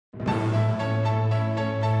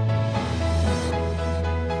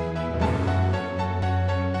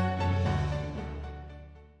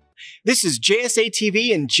This is JSA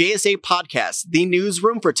TV and JSA Podcast, the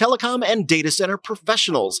newsroom for telecom and data center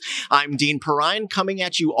professionals. I'm Dean Perrine, coming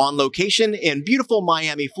at you on location in beautiful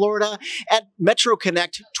Miami, Florida at Metro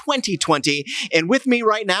Connect 2020. And with me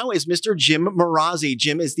right now is Mr. Jim Morozzi.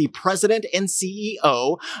 Jim is the president and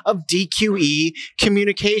CEO of DQE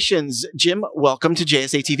Communications. Jim, welcome to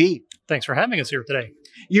JSA TV. Thanks for having us here today.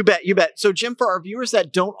 You bet, you bet. So Jim, for our viewers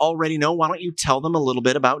that don't already know, why don't you tell them a little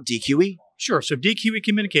bit about DQE? Sure. So DQE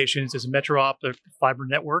Communications is a metro-optic fiber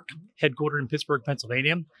network headquartered in Pittsburgh,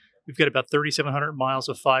 Pennsylvania. We've got about 3,700 miles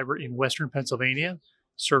of fiber in western Pennsylvania,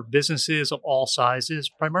 serve businesses of all sizes,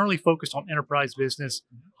 primarily focused on enterprise business,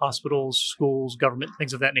 hospitals, schools, government,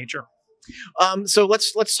 things of that nature. So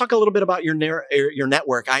let's talk a little bit about your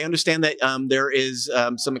network. I understand that there is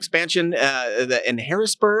some expansion in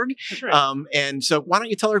Harrisburg. That's right. And so why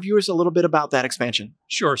don't you tell our viewers a little bit about that expansion?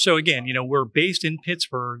 Sure. So again, we're based in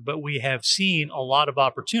Pittsburgh, but we have seen a lot of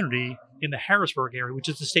opportunity in the Harrisburg area, which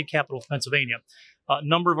is the state capital of Pennsylvania. A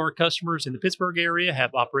number of our customers in the Pittsburgh area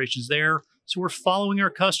have operations there. So we're following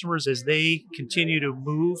our customers as they continue to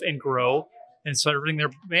move and grow and serving their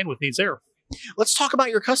bandwidth needs there. Let's talk about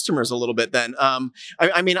your customers a little bit then.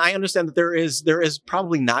 I mean, I understand that there is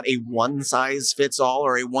probably not a one size fits all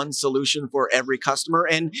or a one solution for every customer,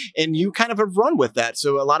 and you kind of have run with that.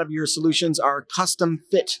 So a lot of your solutions are custom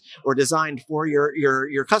fit or designed for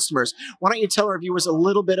your customers. Why don't you tell our viewers a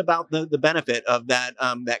little bit about the benefit of that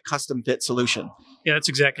that custom fit solution? Yeah, that's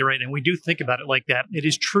exactly right. And we do think about it like that. It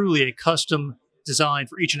is truly a custom design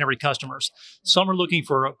for each and every customers. Some are looking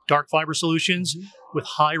for dark fiber solutions with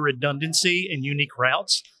high redundancy and unique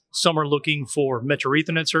routes. Some are looking for Metro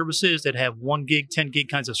Ethernet services that have 1 gig, 10 gig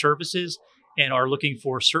kinds of services and are looking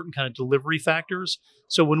for certain kind of delivery factors.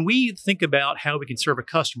 So when we think about how we can serve a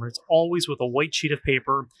customer, it's always with a white sheet of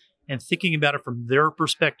paper and thinking about it from their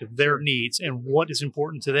perspective, their needs, and what is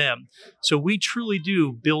important to them. So we truly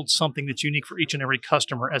do build something that's unique for each and every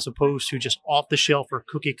customer as opposed to just off the shelf or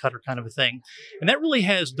cookie cutter kind of a thing. And that really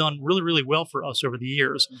has done really, really well for us over the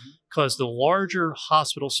years because the larger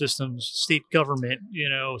hospital systems, state government,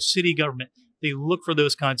 city government, they look for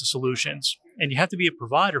those kinds of solutions. And you have to be a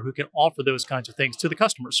provider who can offer those kinds of things to the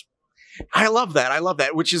customers. I love that. I love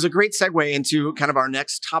that, which is a great segue into kind of our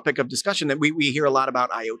next topic of discussion. That we hear a lot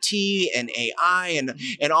about IoT and AI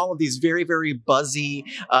and all of these very, very buzzy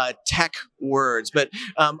tech words. But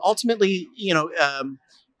ultimately,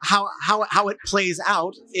 how it plays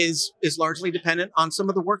out is largely dependent on some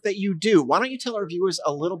of the work that you do. Why don't you tell our viewers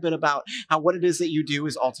a little bit about how what it is that you do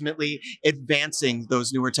is ultimately advancing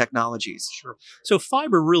those newer technologies? Sure. So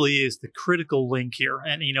fiber really is the critical link here.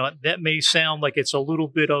 And, that may sound like it's a little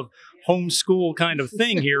bit of homeschool kind of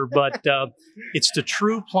thing here, but it's the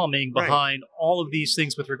true plumbing behind all of these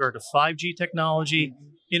things with regard to 5G technology,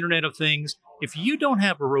 Internet of Things. If you don't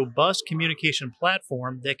have a robust communication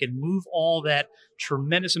platform that can move all that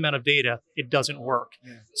tremendous amount of data, it doesn't work.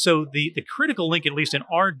 Yeah. So the critical link, at least in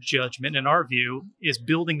our judgment, in our view, is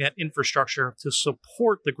building that infrastructure to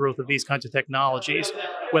support the growth of these kinds of technologies,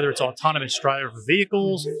 whether it's autonomous driver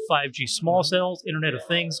vehicles, 5G small cells, Internet of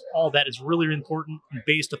Things, all that is really important and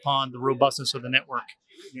based upon the robustness of the network.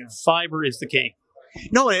 Yeah. Fiber is the key.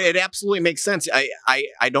 No, it absolutely makes sense.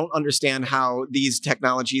 I don't understand how these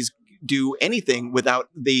technologies do anything without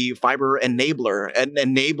the fiber enabler and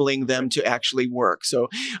enabling them to actually work. So,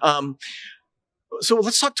 so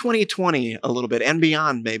let's talk 2020 a little bit and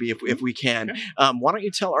beyond, maybe if we can. Okay. Why don't you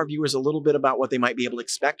tell our viewers a little bit about what they might be able to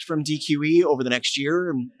expect from DQE over the next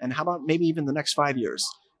year, and how about maybe even the next 5 years?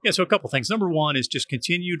 Yeah, so a couple things. Number one is just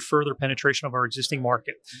continued further penetration of our existing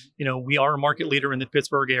market. We are a market leader in the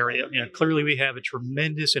Pittsburgh area. Clearly we have a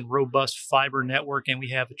tremendous and robust fiber network, and we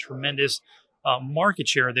have a tremendous market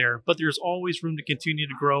share there, but there's always room to continue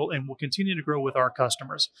to grow, and we'll continue to grow with our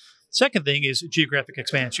customers. Second thing is geographic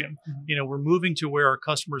expansion. We're moving to where our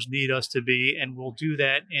customers need us to be, and we'll do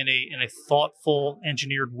that in a thoughtful,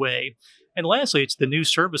 engineered way. And lastly, it's the new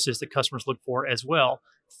services that customers look for as well.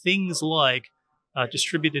 Things like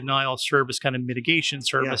distributed denial of service kind of mitigation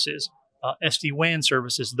services, SD-WAN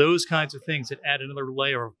services, those kinds of things that add another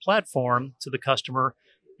layer of platform to the customer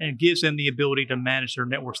and gives them the ability to manage their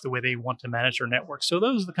networks the way they want to manage their networks. So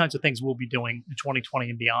those are the kinds of things we'll be doing in 2020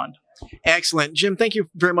 and beyond. Excellent. Jim, thank you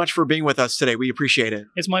very much for being with us today. We appreciate it.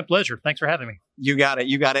 It's my pleasure. Thanks for having me. You got it.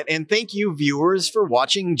 You got it. And thank you, viewers, for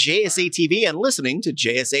watching JSA TV and listening to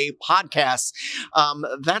JSA Podcasts.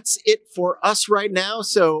 That's it for us right now.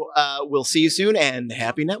 So we'll see you soon, and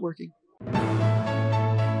happy networking.